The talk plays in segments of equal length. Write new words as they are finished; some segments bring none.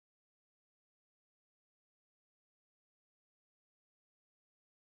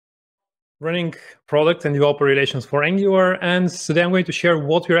running product and developer relations for Angular, and today I'm going to share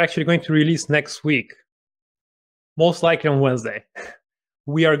what we're actually going to release next week, most likely on Wednesday.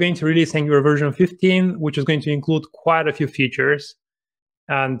 We are going to release Angular version 15, which is going to include quite a few features,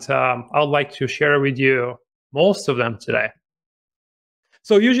 and I'd like to share with you most of them today.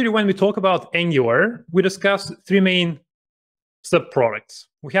 So usually when we talk about Angular, we discuss three main sub-products.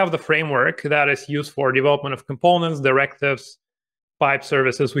 We have the framework that is used for development of components, directives, pipe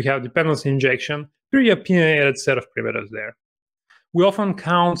services. We have dependency injection, pretty opinionated set of primitives there. We often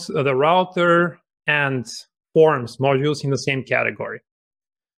count the router and forms modules in the same category.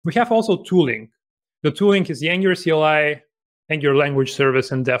 We have also tooling. The tooling is the Angular CLI, Angular language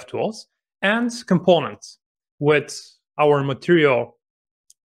service, and DevTools, and components with our material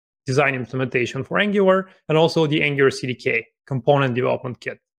design implementation for Angular, and also the Angular CDK, component development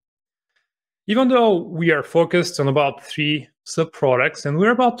kit. Even though we are focused on about 3 sub-products, and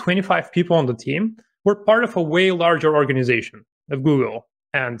we're about 25 people on the team, we're part of a way larger organization of Google.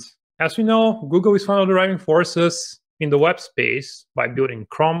 And as we know, Google is one of the driving forces in the web space by building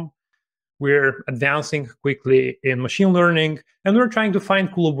Chrome. We're advancing quickly in machine learning, and we're trying to find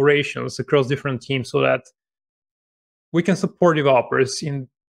collaborations across different teams so that we can support developers in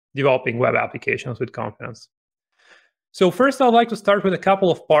developing web applications with confidence. So first, I'd like to start with a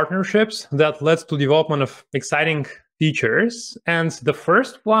couple of partnerships that led to development of exciting features. And the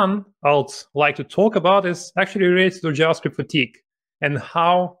first one I'd like to talk about is actually related to JavaScript fatigue and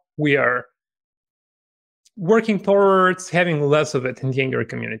how we are working towards having less of it in the Angular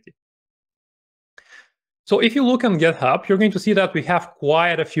community. So if you look on GitHub, you're going to see that we have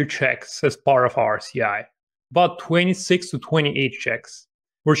quite a few checks as part of our CI, about 26 to 28 checks.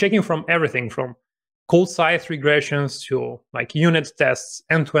 We're checking from everything from code size regressions to like unit tests,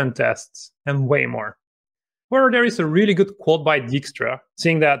 end-to-end tests, and way more. Where there is a really good quote by Dijkstra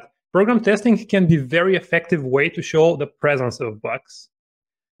saying that program testing can be a very effective way to show the presence of bugs,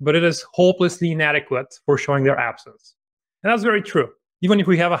 but it is hopelessly inadequate for showing their absence. And that's very true. Even if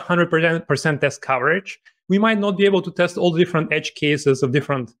we have 100% test coverage, we might not be able to test all the different edge cases of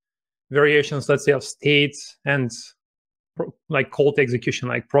different variations, let's say, of states and like code execution,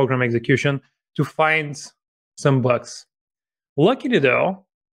 like program execution, to find some bugs. Luckily though,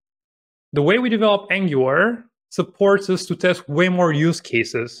 the way we develop Angular supports us to test way more use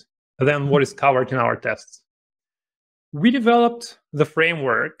cases than what is covered in our tests. We developed the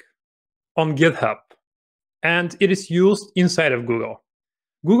framework on GitHub, and it is used inside of Google.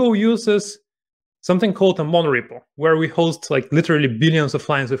 Google uses something called a monorepo, where we host like literally billions of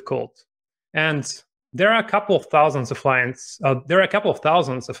lines of code. And there are a couple of thousands of lines. There are a couple of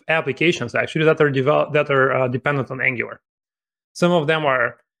thousands of applications actually that are dependent on Angular. Some of them are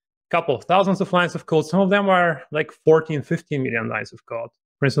a couple of thousands of lines of code. Some of them are like 14, 15 million lines of code.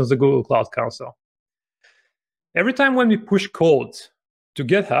 For instance, the Google Cloud Console. Every time when we push code to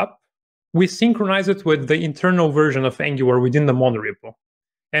GitHub, we synchronize it with the internal version of Angular within the monorepo,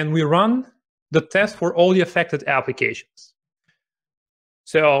 and we run the test for all the affected applications.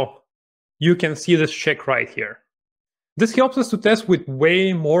 So you can see this check right here. This helps us to test with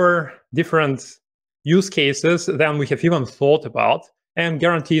way more different use cases than we have even thought about and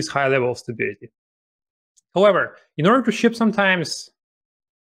guarantees high level of stability. However, in order to ship sometimes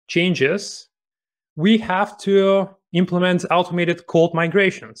changes, we have to implement automated code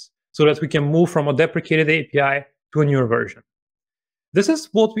migrations so that we can move from a deprecated API to a newer version. This is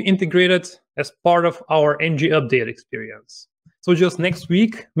what we integrated as part of our ng update experience. So just next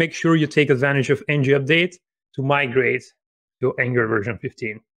week, make sure you take advantage of ng update to migrate to Angular version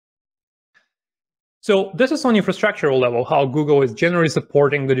 15. So this is on infrastructural level, how Google is generally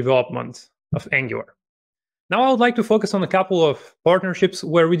supporting the development of Angular. Now I would like to focus on a couple of partnerships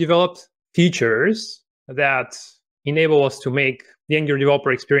where we developed features that enable us to make the Angular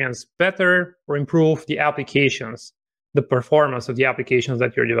developer experience better or improve the applications, the performance of the applications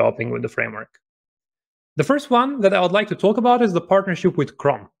that you're developing with the framework. The first one that I would like to talk about is the partnership with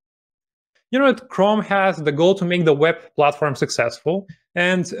Chrome. You know that Chrome has the goal to make the web platform successful,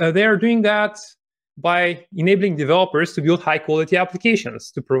 and they are doing that by enabling developers to build high-quality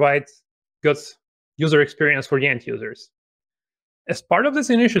applications to provide good user experience for the end users. As part of this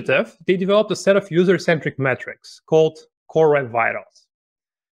initiative, they developed a set of user-centric metrics called Core Web Vitals.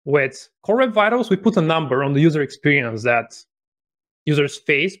 With Core Web Vitals, we put a number on the user experience that users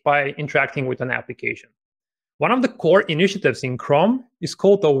face by interacting with an application. One of the core initiatives in Chrome is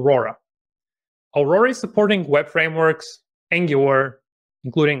called Aurora. Aurora is supporting web frameworks, Angular,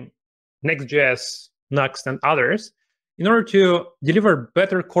 including Next.js, Nuxt, and others, in order to deliver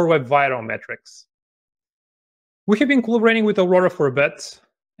better Core Web Vital metrics. We have been collaborating with Aurora for a bit,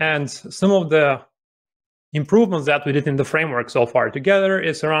 And some of the improvements that we did in the framework so far together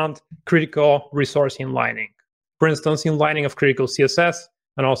is around critical resource inlining. For instance, inlining of critical CSS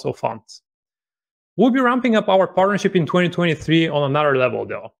and also fonts. We'll be ramping up our partnership in 2023 on another level,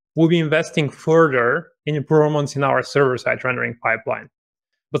 though. We'll be investing further in improvements in our server-side rendering pipeline.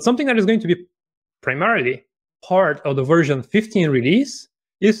 But something that is going to be primarily part of the version 15 release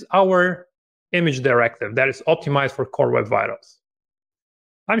is our image directive that is optimized for Core Web Vitals.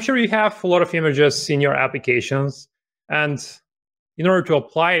 I'm sure you have a lot of images in your applications, and in order to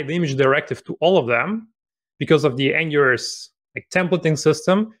apply the image directive to all of them, because of the Angular's templating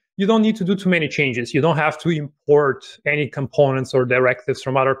system, you don't need to do too many changes. You don't have to import any components or directives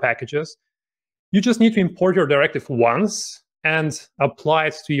from other packages. You just need to import your directive once and apply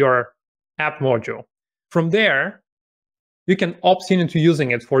it to your app module. From there, you can opt into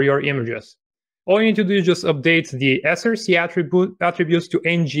using it for your images. All you need to do is just update the src attributes to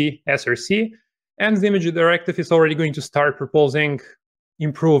ng-src, and the image directive is already going to start proposing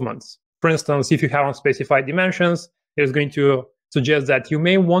improvements. For instance, if you have unspecified dimensions, it is going to suggest that you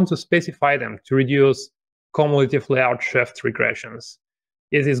may want to specify them to reduce cumulative layout shift regressions.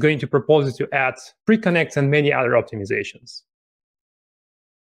 It is going to propose you to add pre-connects and many other optimizations.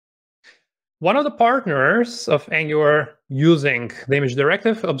 One of the partners of Angular using the image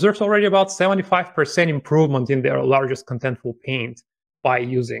directive observes already about 75% improvement in their largest contentful paint by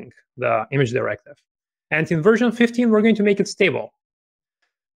using the image directive. And in version 15, we're going to make it stable.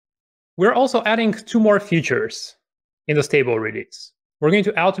 We're also adding 2 more features in the stable release. We're going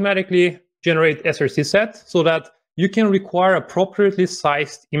to automatically generate src set so that you can require appropriately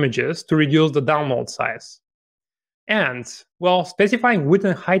sized images to reduce the download size. And, well, specifying width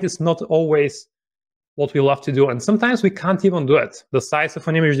and height is not always what we love to do, and sometimes we can't even do it. The size of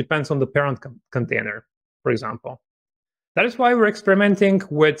an image depends on the parent container, for example. That is why we're experimenting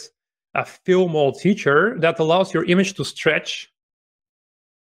with a fill mode feature that allows your image to stretch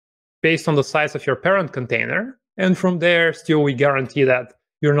based on the size of your parent container. And from there, still, we guarantee that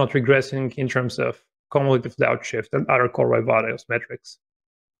you're not regressing in terms of cumulative layout shift and other Core Web Vitals metrics.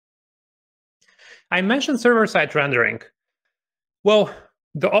 I mentioned server-side rendering. Well,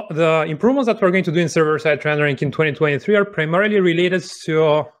 the improvements that we're going to do in server-side rendering in 2023 are primarily related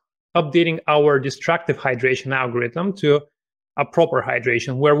to updating our destructive hydration algorithm to a proper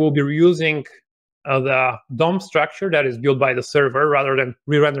hydration, where we'll be reusing the DOM structure that is built by the server rather than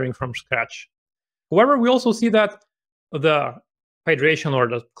re-rendering from scratch. However, we also see that the hydration or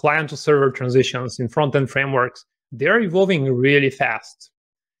the client-to-server transitions in front-end frameworks, they're evolving really fast.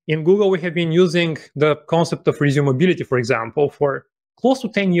 In Google, we have been using the concept of resumability, for example, for close to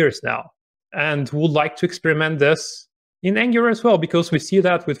 10 years now, and would like to experiment this in Angular as well, because we see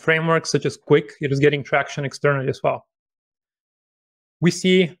that with frameworks such as Quick, it is getting traction externally as well. We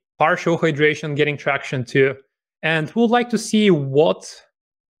see partial hydration getting traction too, and we'd like to see what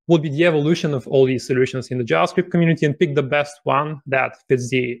would be the evolution of all these solutions in the JavaScript community and pick the best one that fits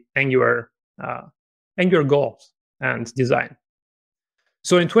the Angular goals and design.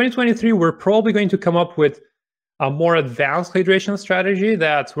 So in 2023, we're probably going to come up with a more advanced hydration strategy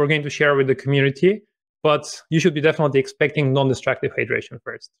that we're going to share with the community, but you should be definitely expecting non-destructive hydration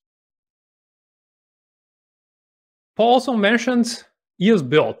first. Paul also mentioned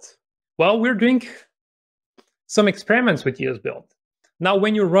ESBuild. Well, we're doing some experiments with ESBuild. Now,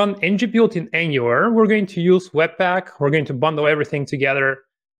 when you run ngbuild in Angular, we're going to use Webpack. We're going to bundle everything together,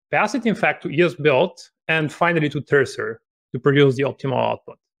 pass it, in fact, to ESBuild, and finally to Tensor to produce the optimal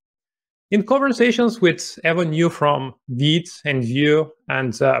output. In conversations with Evan Yu from Vite and Vue,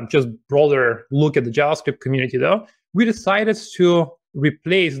 and just broader look at the JavaScript community, though, we decided to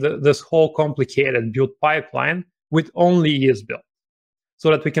replace this whole complicated build pipeline with only ESBuild so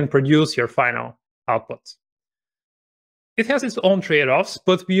that we can produce your final output. It has its own trade-offs,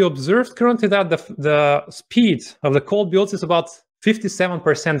 but we observed currently that the speed of the code builds is about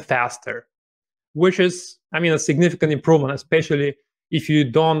 57% faster, which is, I mean, a significant improvement, especially if you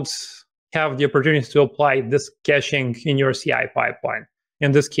don't have the opportunity to apply this caching in your CI pipeline.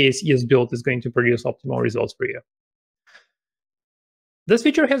 In this case, ESBuild is going to produce optimal results for you. This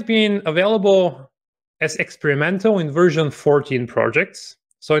feature has been available as experimental in version 14 projects.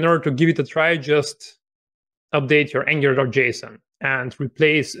 So in order to give it a try, just update your angular.json and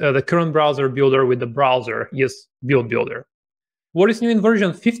replace the current browser builder with the browser ESBuild builder. What is new in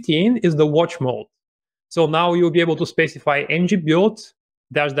version 15 is the watch mode. So now you'll be able to specify ngbuild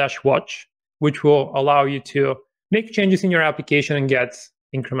 --watch, which will allow you to make changes in your application and get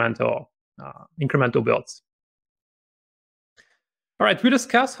incremental builds. All right, we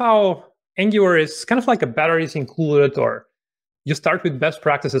discussed how Angular is kind of like a batteries included or you start with best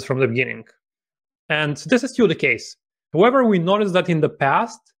practices from the beginning. And this is still the case. However, we noticed that in the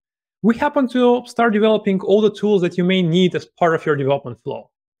past, we happen to start developing all the tools that you may need as part of your development flow.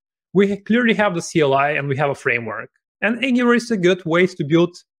 We clearly have the CLI and we have a framework. And Angular is a good way to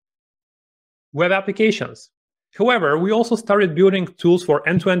build web applications. However, we also started building tools for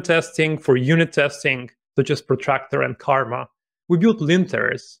end-to-end testing, for unit testing, such as Protractor and Karma. We built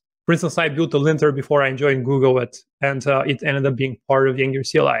linters. For instance, I built a linter before I joined Google, and it ended up being part of the Angular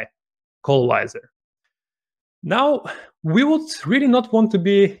CLI, Collizer. Now, we would really not want to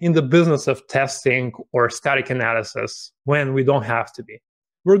be in the business of testing or static analysis when we don't have to be.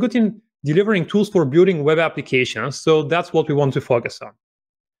 We're good in delivering tools for building web applications, so that's what we want to focus on.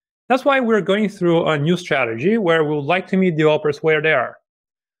 That's why we're going through a new strategy where we would like to meet developers where they are.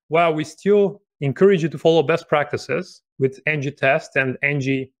 While we still encourage you to follow best practices with ng-test and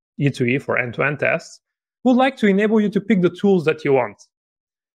ng-E2E for end-to-end tests, we'd like to enable you to pick the tools that you want.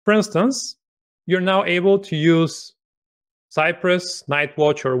 For instance, you're now able to use Cypress,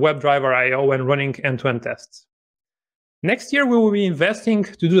 Nightwatch, or WebDriver IO when running end-to-end tests. Next year, we will be investing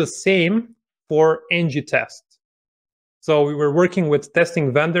to do the same for ng-test. So we were working with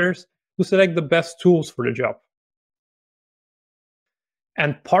testing vendors to select the best tools for the job.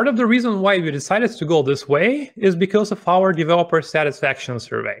 And part of the reason why we decided to go this way is because of our developer satisfaction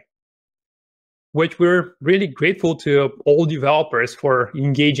survey, which we're really grateful to all developers for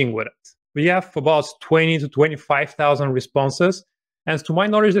engaging with it. We have about 20 to 25,000 responses. And to my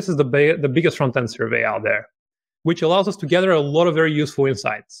knowledge, this is the biggest front-end survey out there, which allows us to gather a lot of very useful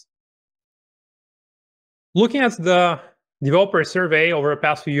insights. Looking at the developer survey over the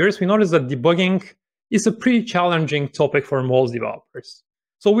past few years, we noticed that debugging is a pretty challenging topic for most developers.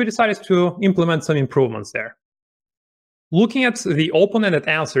 So we decided to implement some improvements there. Looking at the open-ended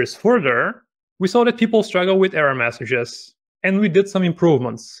answers further, we saw that people struggle with error messages, and we did some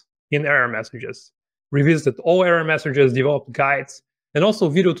improvements in error messages. Revisited all error messages, developed guides, and also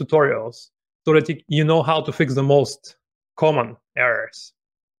video tutorials so that you know how to fix the most common errors.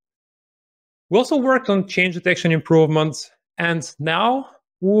 We also worked on change detection improvements, and now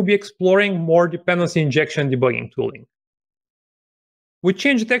we will be exploring more dependency injection debugging tooling. With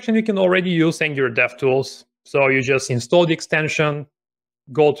change detection, you can already use Angular DevTools. So you just install the extension,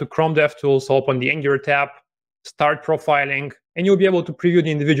 go to Chrome DevTools, open the Angular tab, start profiling, and you'll be able to preview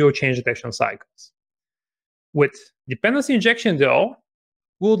the individual change detection cycles. With dependency injection, though,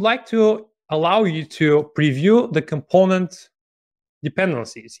 we would like to allow you to preview the component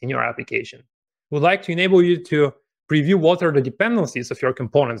dependencies in your application. We'd like to enable you to preview what are the dependencies of your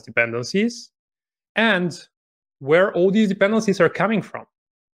component's dependencies and where all these dependencies are coming from.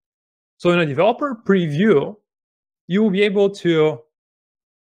 So in a developer preview, you will be able to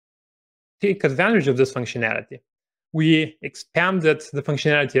take advantage of this functionality. We expanded the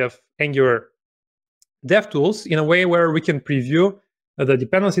functionality of Angular DevTools in a way where we can preview the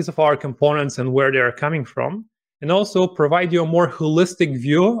dependencies of our components and where they are coming from, and also provide you a more holistic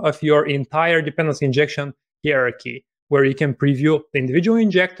view of your entire dependency injection hierarchy, where you can preview the individual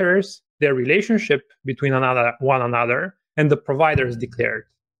injectors, their relationship between one another, and the providers declared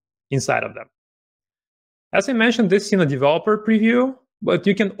inside of them. As I mentioned, this is in a developer preview, but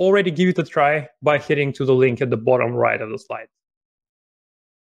you can already give it a try by hitting to the link at the bottom right of the slide.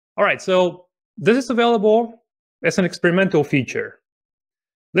 All right, so this is available as an experimental feature.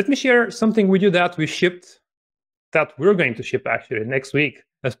 Let me share something with you that we shipped, that we're going to ship actually next week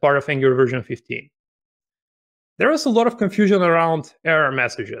as part of Angular version 15. There was a lot of confusion around error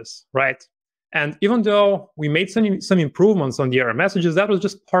messages, right? And even though we made some improvements on the error messages, that was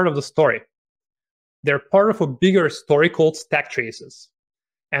just part of the story. They're part of a bigger story called stack traces.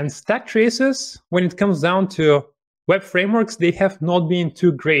 And stack traces, when it comes down to web frameworks, they have not been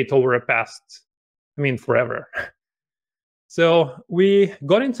too great over the past, forever. So we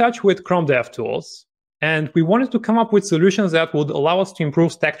got in touch with Chrome DevTools, and we wanted to come up with solutions that would allow us to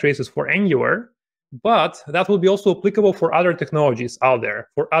improve stack traces for Angular, but that will be also applicable for other technologies out there,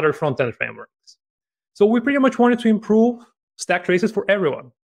 for other front-end frameworks. So we pretty much wanted to improve stack traces for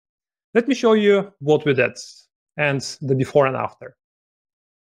everyone. Let me show you what we did and the before and after.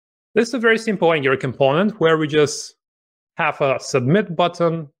 This is a very simple Angular component where we just have a submit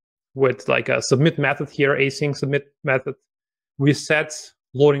button with like a submit method here, async submit method. We set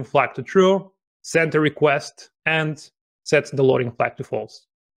loading flag to true, send a request, and set the loading flag to false.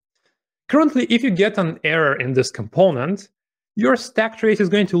 Currently, if you get an error in this component, your stack trace is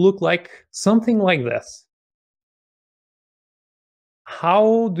going to look like something like this.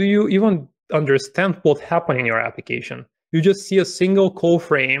 How do you even understand what happened in your application? You just see a single call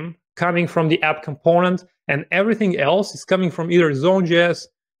frame coming from the app component, and everything else is coming from either Zone.js,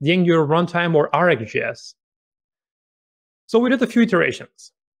 the Angular runtime, or RxJS. So we did a few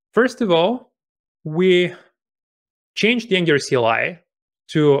iterations. First of all, we changed the Angular CLI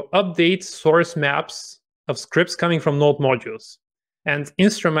to update source maps of scripts coming from Node modules and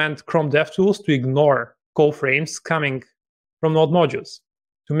instrument Chrome DevTools to ignore call frames coming from Node modules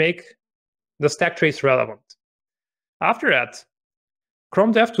to make the stack trace relevant. After that,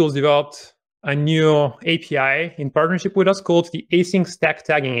 Chrome DevTools developed a new API in partnership with us called the Async Stack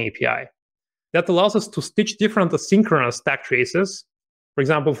Tagging API that allows us to stitch different asynchronous stack traces, for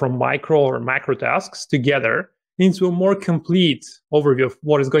example, from micro or macro tasks together into a more complete overview of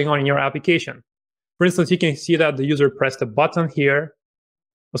what is going on in your application. For instance, you can see that the user pressed a button here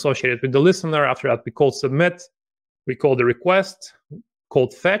associated with the listener. After that, we called submit, we called the request,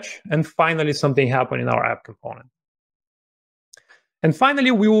 called fetch, and finally something happened in our app component. And finally,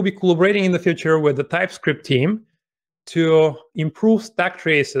 we will be collaborating in the future with the TypeScript team to improve stack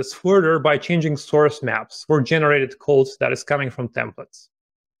traces further by changing source maps for generated code that is coming from templates,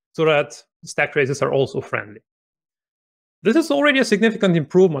 so that stack traces are also friendly. This is already a significant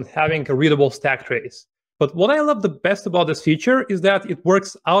improvement, having a readable stack trace. But what I love the best about this feature is that it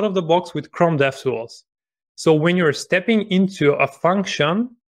works out of the box with Chrome DevTools. So when you're stepping into a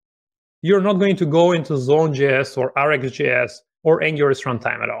function, you're not going to go into Zone.js or RxJS or Angular's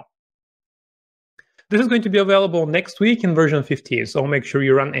runtime at all. This is going to be available next week in version 15, so make sure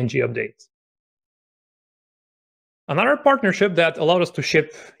you run ng updates. Another partnership that allowed us to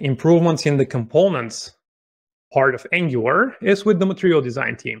ship improvements in the components part of Angular is with the material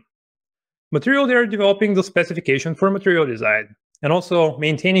design team. Material, they're developing the specification for material design and also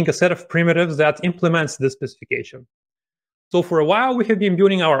maintaining a set of primitives that implements this specification. So for a while, we have been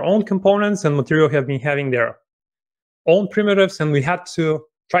building our own components, and Material have been having their own primitives, and we had to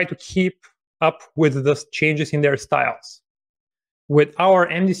try to keep up with the changes in their styles. With our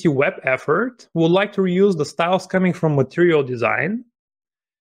MDC web effort, we would like to reuse the styles coming from material design.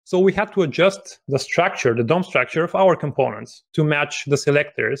 So we had to adjust the structure, the DOM structure of our components to match the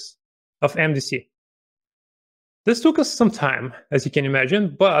selectors of MDC. This took us some time, as you can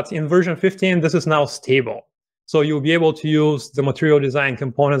imagine, but in version 15, this is now stable. So you'll be able to use the material design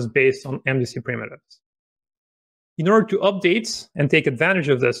components based on MDC primitives. In order to update and take advantage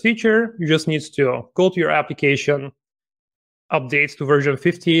of this feature, you just need to go to your application, update to version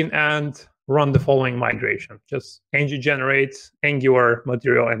 15, and run the following migration. Just ng-generate Angular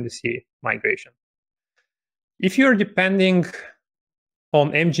material MDC migration. If you're depending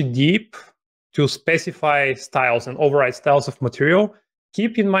on mgdeep to specify styles and override styles of material,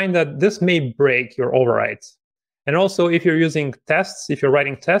 keep in mind that this may break your overrides. And also, if you're using tests, if you're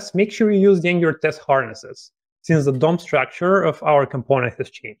writing tests, make sure you use the Angular test harnesses, since the DOM structure of our component has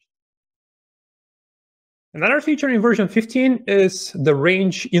changed. Another feature in version 15 is the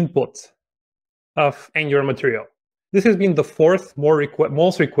range input of Angular material. This has been the fourth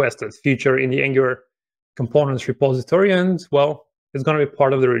most requested feature in the Angular components repository, and well, it's going to be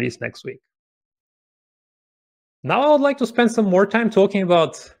part of the release next week. Now I would like to spend some more time talking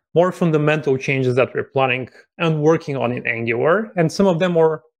about more fundamental changes that we're planning and working on in Angular, and some of them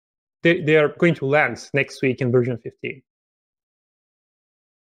they are going to land next week in version 15.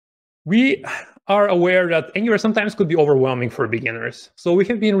 We are aware that Angular sometimes could be overwhelming for beginners. So we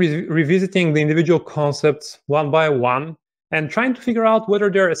have been revisiting the individual concepts one by one and trying to figure out whether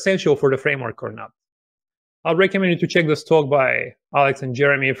they're essential for the framework or not. I'll recommend you to check this talk by Alex and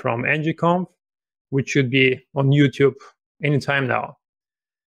Jeremy from ngconf, which should be on YouTube anytime now.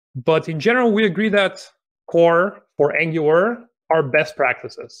 But in general, we agree that core for Angular are best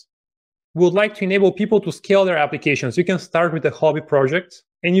practices. We would like to enable people to scale their applications. You can start with a hobby project,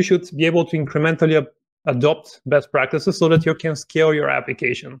 and you should be able to incrementally adopt best practices so that you can scale your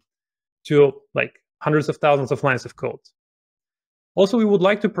application to like hundreds of thousands of lines of code. Also, we would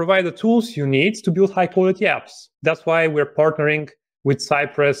like to provide the tools you need to build high-quality apps. That's why we're partnering with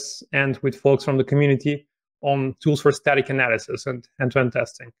Cypress and with folks from the community on tools for static analysis and end-to-end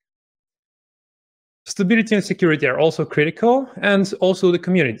testing. Stability and security are also critical, and also the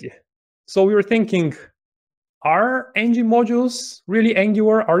community. So we were thinking, are ng modules really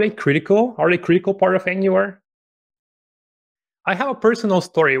Angular? Are they critical? Are they a critical part of Angular? I have a personal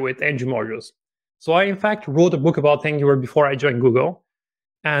story with ng modules. So I, in fact, wrote a book about Angular before I joined Google.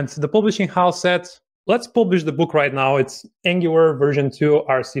 And the publishing house said, let's publish the book right now. It's Angular version 2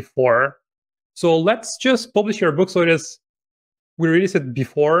 RC4. So let's just publish your book so we release it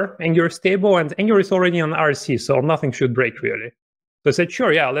before Angular is stable, and Angular is already on RC, so nothing should break really. So I said,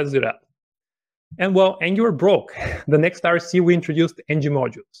 sure, yeah, let's do that. And well, Angular broke. The next RC, we introduced ng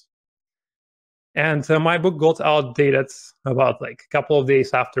modules. And my book got outdated about like a couple of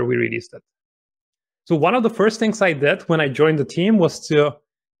days after we released it. So one of the first things I did when I joined the team was to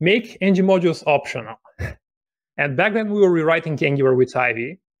make ng modules optional. And back then we were rewriting Angular with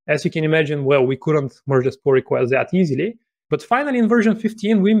Ivy. As you can imagine, well, we couldn't merge the pull requests that easily. But finally, in version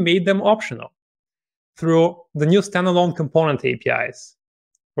 15, we made them optional through the new standalone component APIs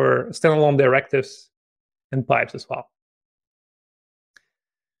for standalone directives and pipes as well.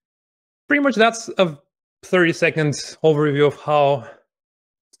 Pretty much that's a 30-second overview of how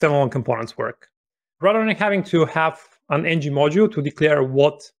standalone components work. Rather than having to have an ng module to declare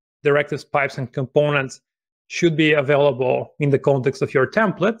what directives, pipes, and components should be available in the context of your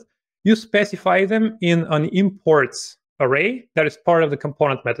template, you specify them in an imports array that is part of the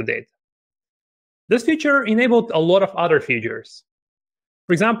component metadata. This feature enabled a lot of other features.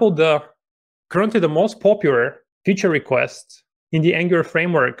 For example, currently the most popular feature request in the Angular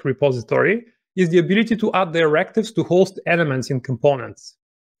framework repository is the ability to add directives to host elements in components.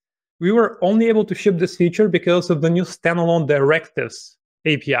 We were only able to ship this feature because of the new standalone directives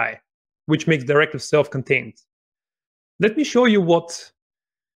API, which makes directives self-contained. Let me show you what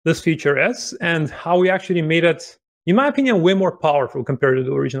this feature is and how we actually made it, in my opinion, way more powerful compared to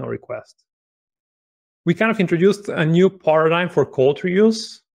the original request. We kind of introduced a new paradigm for code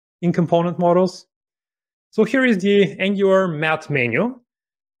reuse in component models. So here is the Angular mat menu,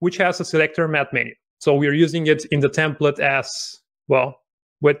 which has a selector mat menu. So we're using it in the template as, well,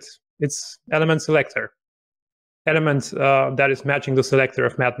 with its element selector, element that is matching the selector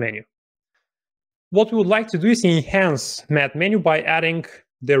of mat menu. What we would like to do is enhance mat menu by adding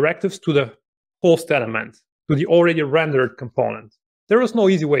directives to the host element, to the already rendered component. There was no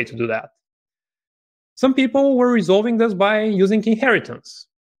easy way to do that. Some people were resolving this by using inheritance.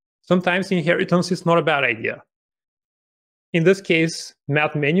 Sometimes inheritance is not a bad idea. In this case,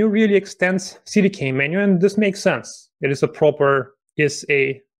 mat menu really extends CDK menu, and this makes sense. It is a proper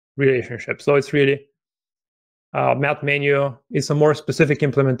is-a relationship. So it's really, mat menu is a more specific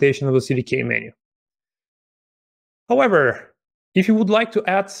implementation of the CDK menu. However, if you would like to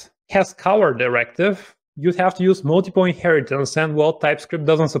add has_color directive, you'd have to use multiple inheritance, and well, TypeScript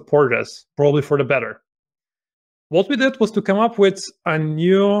doesn't support this, probably for the better. What we did was to come up with a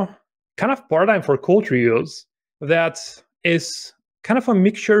new kind of paradigm for code reuse that is kind of a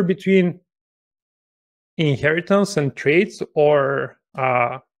mixture between inheritance and traits, or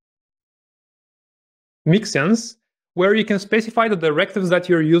mixins, where you can specify the directives that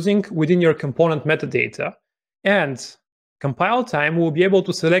you're using within your component metadata, and compile time will be able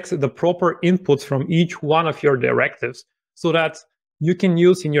to select the proper inputs from each one of your directives so that you can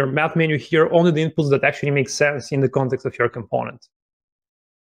use in your mat menu here only the inputs that actually make sense in the context of your component.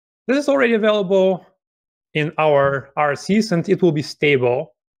 This is already available in our RCs, and it will be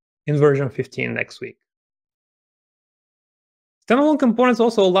stable in version 15 next week. Standalone components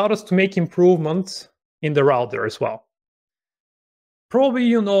also allowed us to make improvements in the router as well. Probably,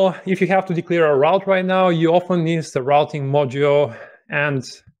 you know, if you have to declare a route right now, you often need the routing module, and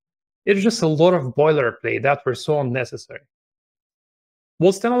it's just a lot of boilerplate that were so unnecessary.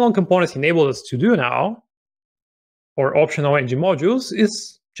 What standalone components enable us to do now, or optional ng modules,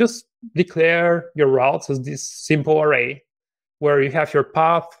 is just declare your routes as this simple array where you have your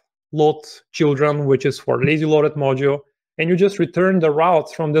path, load children, which is for lazy loaded module, and you just return the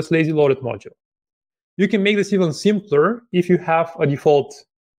routes from this lazy loaded module. You can make this even simpler if you have a default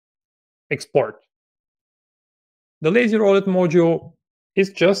export. The lazy loaded module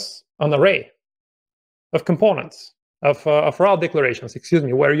is just an array of components, of route declarations,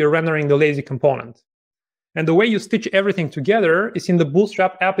 where you're rendering the lazy component. And the way you stitch everything together is in the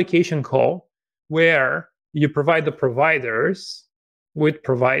Bootstrap application call, where you provide the providers with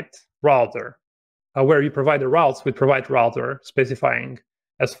provide router, where you provide the routes with provide router, specifying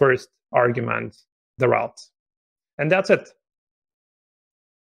as first argument the routes. And that's it.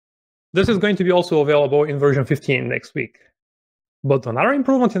 This is going to be also available in version 15 next week. But another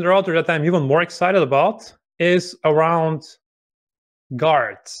improvement in the router that I'm even more excited about is around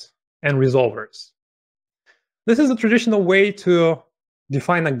guards and resolvers. This is a traditional way to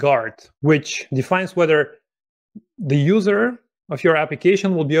define a guard, which defines whether the user of your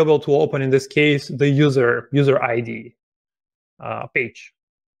application will be able to open, in this case, the user ID page.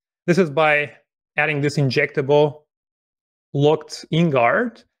 This is by adding this injectable logged in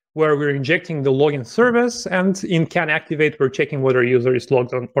guard, where we're injecting the login service, and in can activate, we're checking whether a user is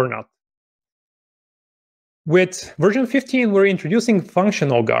logged on or not. With version 15, we're introducing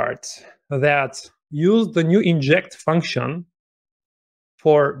functional guards that use the new inject function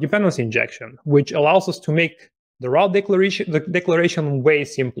for dependency injection, which allows us to make the route declaration way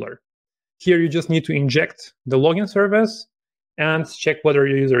simpler. Here, you just need to inject the login service and check whether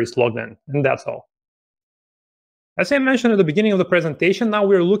your user is logged in, and that's all. As I mentioned at the beginning of the presentation, now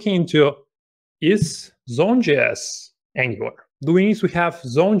we're looking into, is Zone.js Angular? Do we need to have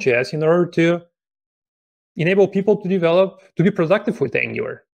Zone.js in order to enable people to develop, to be productive with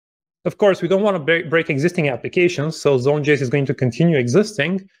Angular? Of course, we don't want to break existing applications, so Zone.js is going to continue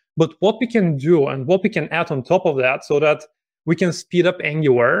existing, but what we can do and what we can add on top of that so that we can speed up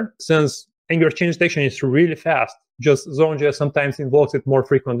Angular, since Angular change detection is really fast, just Zone.js sometimes invokes it more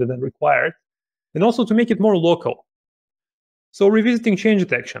frequently than required, and also to make it more local. So revisiting change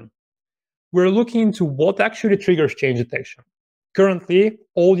detection, we're looking into what actually triggers change detection. Currently,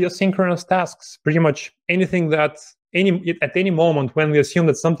 all the asynchronous tasks, pretty much anything that at any moment when we assume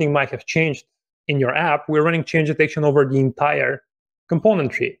that something might have changed in your app, we're running change detection over the entire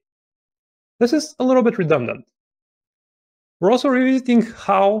component tree. This is a little bit redundant. We're also revisiting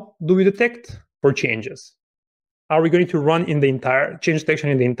how do we detect for changes. Are we going to run in the entire change detection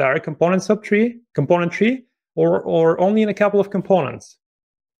in the entire component tree, or only in a couple of components?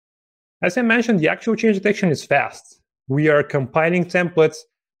 As I mentioned, the actual change detection is fast. We are compiling templates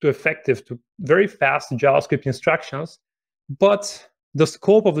to very fast JavaScript instructions, but the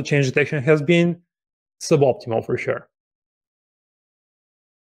scope of the change detection has been suboptimal for sure.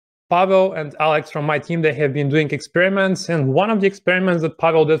 Pavel and Alex from my team, they have been doing experiments, and one of the experiments that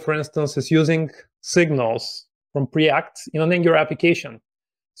Pavel did, for instance, is using signals from Preact in an Angular application.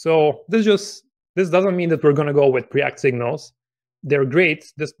 So this doesn't mean that we're going to go with Preact signals. They're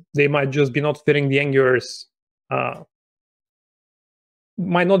great. They might just be not fitting the Angular's,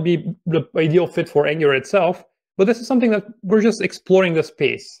 might not be the ideal fit for Angular itself, but this is something that we're just exploring the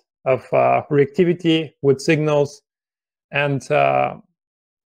space of reactivity with signals and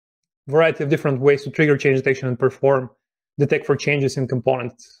variety of different ways to trigger change detection and detect for changes in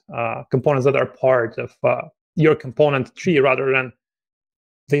components that are part of your component tree rather than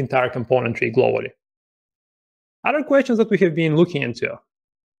the entire component tree globally. Other questions that we have been looking into.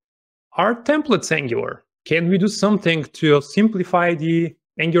 Are templates Angular? Can we do something to simplify the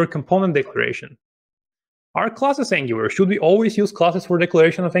Angular component declaration? Are classes Angular? Should we always use classes for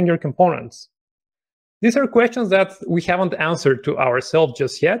declaration of Angular components? These are questions that we haven't answered to ourselves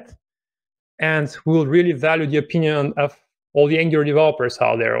just yet, and we'll really value the opinion of all the Angular developers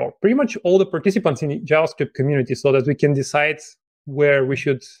out there, or pretty much all the participants in the JavaScript community, so that we can decide where we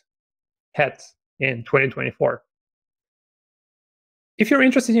should head in 2024. If you're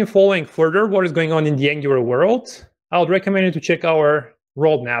interested in following further what is going on in the Angular world, I would recommend you to check our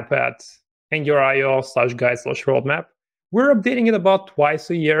roadmap at angular.io/guide/roadmap. We're updating it about twice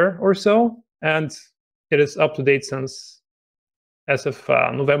a year or so, and it is up to date as of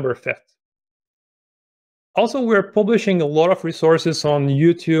November 5th. Also, we're publishing a lot of resources on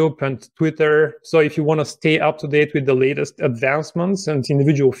YouTube and Twitter, so if you want to stay up to date with the latest advancements and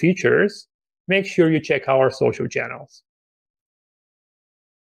individual features, make sure you check our social channels.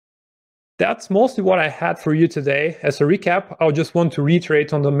 That's mostly what I had for you today. As a recap, I just want to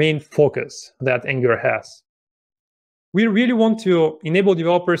reiterate on the main focus that Angular has. We really want to enable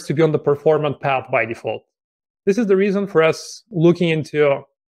developers to be on the performant path by default. This is the reason for us looking into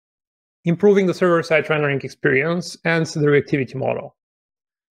improving the server-side rendering experience and the reactivity model.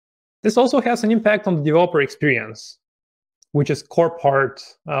 This also has an impact on the developer experience, which is core part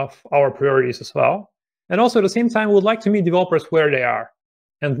of our priorities as well. And also at the same time, we would like to meet developers where they are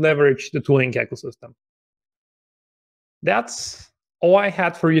and leverage the tooling ecosystem. That's all I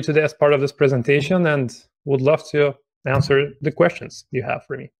had for you today as part of this presentation, and would love to answer the questions you have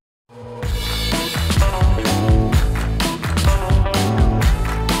for me.